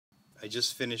I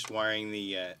just finished wiring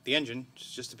the engine.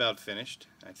 It's just about finished,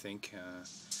 I think.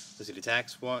 Let's see,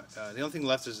 the only thing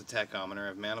left is the tachometer. I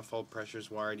have manifold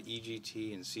pressures wired,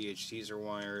 EGT and CHTs are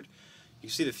wired. You can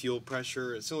see the fuel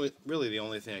pressure. It's really the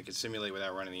only thing I could simulate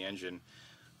without running the engine.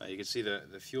 You can see the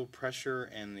fuel pressure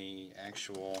and the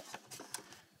actual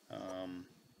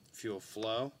fuel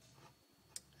flow.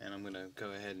 And I'm going to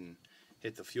go ahead and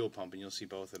hit the fuel pump, and you'll see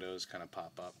both of those kind of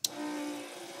pop up.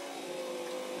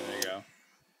 There you go.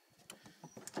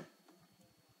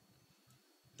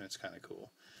 That's kind of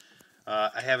cool.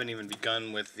 I haven't even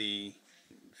begun with the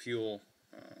fuel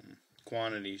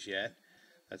quantities yet.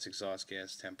 That's exhaust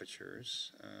gas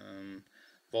temperatures.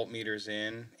 Voltmeters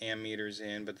in, ammeters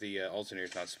in, but the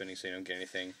alternator's not spinning, so you don't get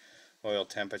anything. Oil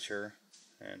temperature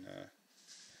and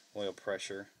oil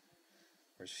pressure.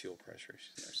 Where's fuel pressure?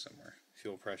 She's there somewhere.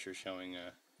 Fuel pressure showing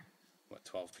what,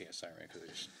 12 psi, right? Because I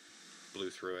just blew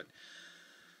through it.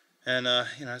 And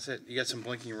you know, that's it. You got some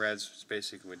blinking reds, which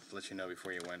basically would let you know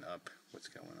before you went up what's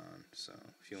going on. So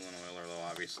fuel and oil are low.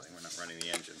 Obviously, we're not running the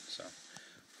engine, so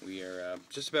we are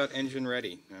just about engine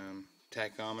ready.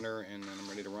 Tachometer, and then I'm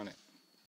ready to run it.